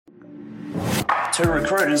Two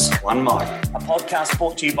Recruiters, One Mic, a podcast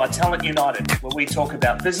brought to you by Talent United, where we talk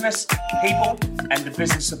about business, people, and the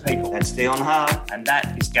business of people. That's Dion Hart. And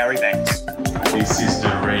that is Gary Banks. This is the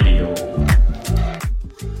radio.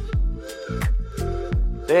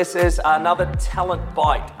 This is another Talent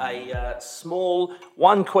Bite, a small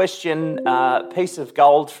one-question piece of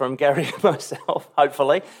gold from Gary and myself,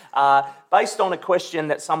 hopefully, based on a question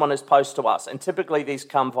that someone has posed to us. And typically these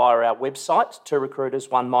come via our website,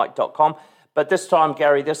 tworecruiters1mic.com. But this time,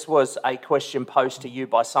 Gary, this was a question posed to you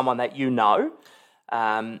by someone that you know.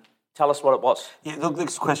 Tell us what it was. Yeah, look,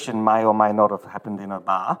 this question may or may not have happened in a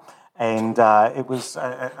bar. And it was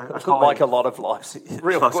like a lot of lives,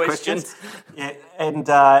 real questions. Yeah, and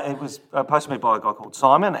it was posted to me by a guy called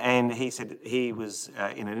Simon, and he said he was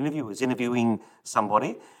in an interview, was interviewing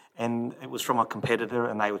somebody, and it was from a competitor,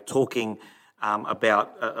 and they were talking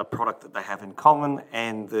about a product that they have in common,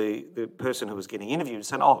 and the person who was getting interviewed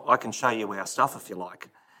said, "Oh, I can show you our stuff if you like."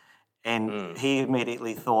 And he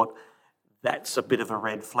immediately thought, that's a bit of a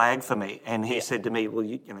red flag for me. And he said to me, well,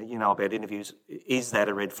 you know about interviews. Is that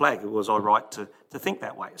a red flag? Was I right to think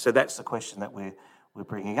that way? So that's the question that we're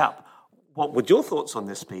bringing up. What would your thoughts on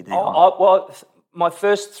this be, Dion? Well, my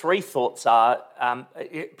first three thoughts are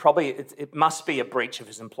it must be a breach of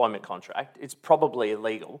his employment contract. It's probably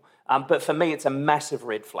illegal. But for me, it's a massive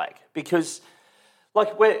red flag because,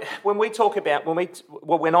 like, when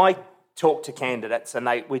I talk to candidates and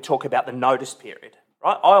we talk about the notice period,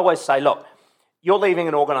 right? I always say, look, you're leaving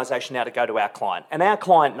an organisation now to go to our client, and our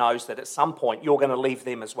client knows that at some point you're going to leave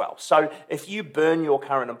them as well. So if you burn your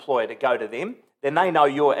current employer to go to them, then they know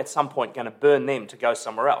you're at some point going to burn them to go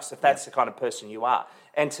somewhere else, if that's the kind of person you are.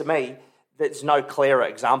 And to me, there's no clearer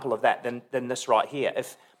example of that than this right here.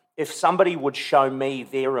 If somebody would show me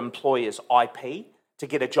their employer's IP to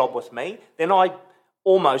get a job with me, then I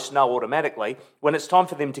almost know automatically when it's time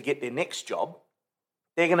for them to get their next job,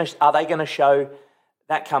 are they going to show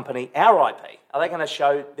that company our IP? Are they going to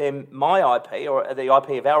show them my IP or the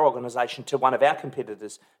IP of our organisation to one of our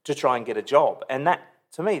competitors to try and get a job? And that,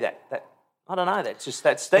 to me, that I don't know, that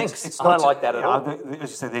stinks. I don't like that at all. As you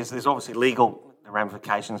said, there's obviously legal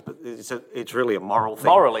ramifications, but it's really a moral thing.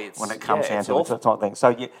 Morally, when it comes down to it, type of thing. So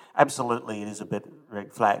yeah, absolutely, it is a bit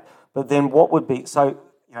red flag. But then what would be and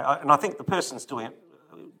I think the person's doing it.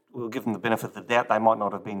 We'll give them the benefit of the doubt. They might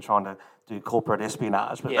not have been trying to do corporate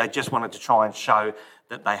espionage, but they just wanted to try and show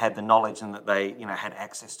that they had the knowledge and that they, had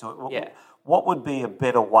access to it. What would be a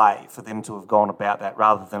better way for them to have gone about that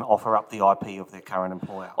rather than offer up the IP of their current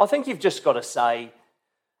employer? I think you've just got to say,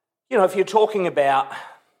 if you're talking about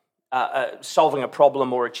solving a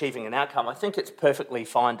problem or achieving an outcome, I think it's perfectly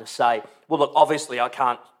fine to say, well, look, obviously I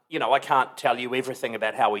can't tell you everything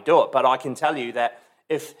about how we do it, but I can tell you that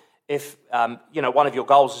if one of your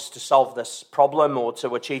goals is to solve this problem or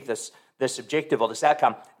to achieve this objective or this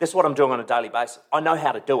outcome, this is what I'm doing on a daily basis. I know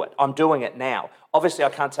how to do it. I'm doing it now. Obviously, I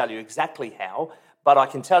can't tell you exactly how, but I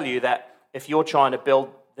can tell you that if you're trying to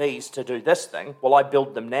build these to do this thing, well, I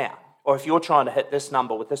build them now. Or if you're trying to hit this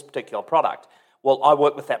number with this particular product, well, I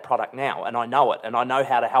work with that product now, and I know it, and I know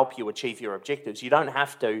how to help you achieve your objectives. You don't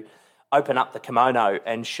have to open up the kimono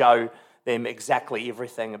and show them exactly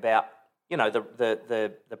everything about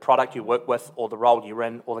the product you work with or the role you're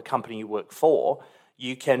in or the company you work for.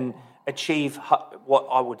 You can achieve what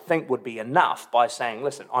I would think would be enough by saying,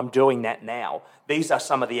 listen, I'm doing that now. These are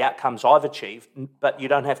some of the outcomes I've achieved, but you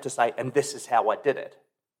don't have to say, and this is how I did it.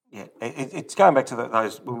 Yeah, it's going back to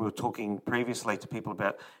those when we were talking previously to people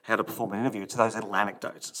about how to perform an interview, to those little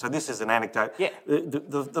anecdotes. So this is an anecdote. Yeah.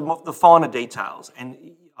 The finer details,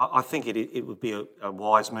 and I think it would be a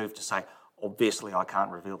wise move to say, obviously, I can't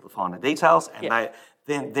reveal the finer details, and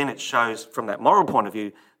then it shows from that moral point of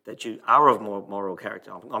view that you are of more moral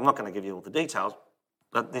character. I'm not going to give you all the details,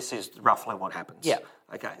 but this is roughly what happens. Yeah.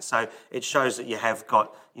 Okay, so it shows that you have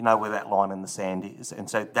got, where that line in the sand is, and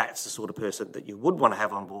so that's the sort of person that you would want to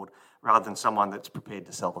have on board rather than someone that's prepared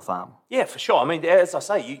to sell the farm. Yeah, for sure. I mean, as I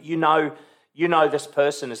say, you know this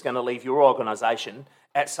person is going to leave your organisation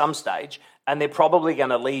at some stage, and they're probably going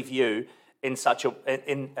to leave you in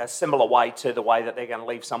a similar way to the way that they're going to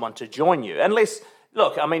leave someone to join you. Unless,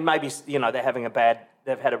 look, I mean, maybe,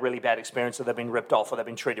 they've had a really bad experience or they've been ripped off or they've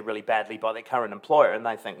been treated really badly by their current employer and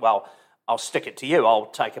they think, well, I'll stick it to you. I'll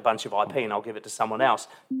take a bunch of IP and I'll give it to someone else.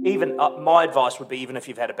 Even my advice would be, even if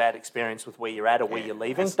you've had a bad experience with where you're at or where you're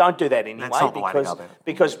leaving, don't do that anyway. That's not the way to go about it.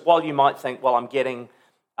 Because while you might think, well, I'm getting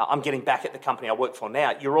back at the company I work for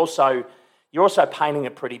now, you're also painting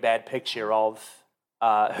a pretty bad picture of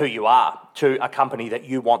who you are to a company that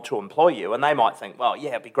you want to employ you. And they might think, well,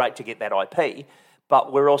 yeah, it'd be great to get that IP,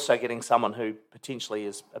 but we're also getting someone who potentially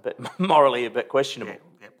is morally a bit questionable.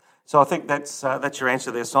 Yeah. So I think that's your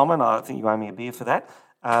answer there, Simon. I think you owe me a beer for that.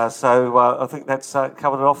 So I think that's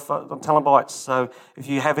covered it off on Talent Bites. So if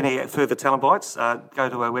you have any further Talent Bites, go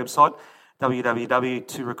to our website,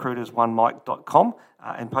 www.2recruitersonemic.com,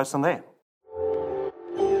 and post them there.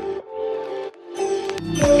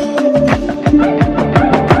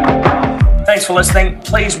 Thanks for listening.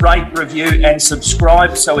 Please rate, review and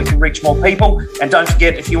subscribe so we can reach more people. And don't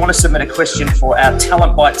forget, if you want to submit a question for our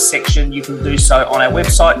Talent Bites section, you can do so on our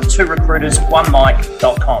website,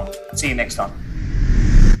 2recruitersonemike.com. See you next time.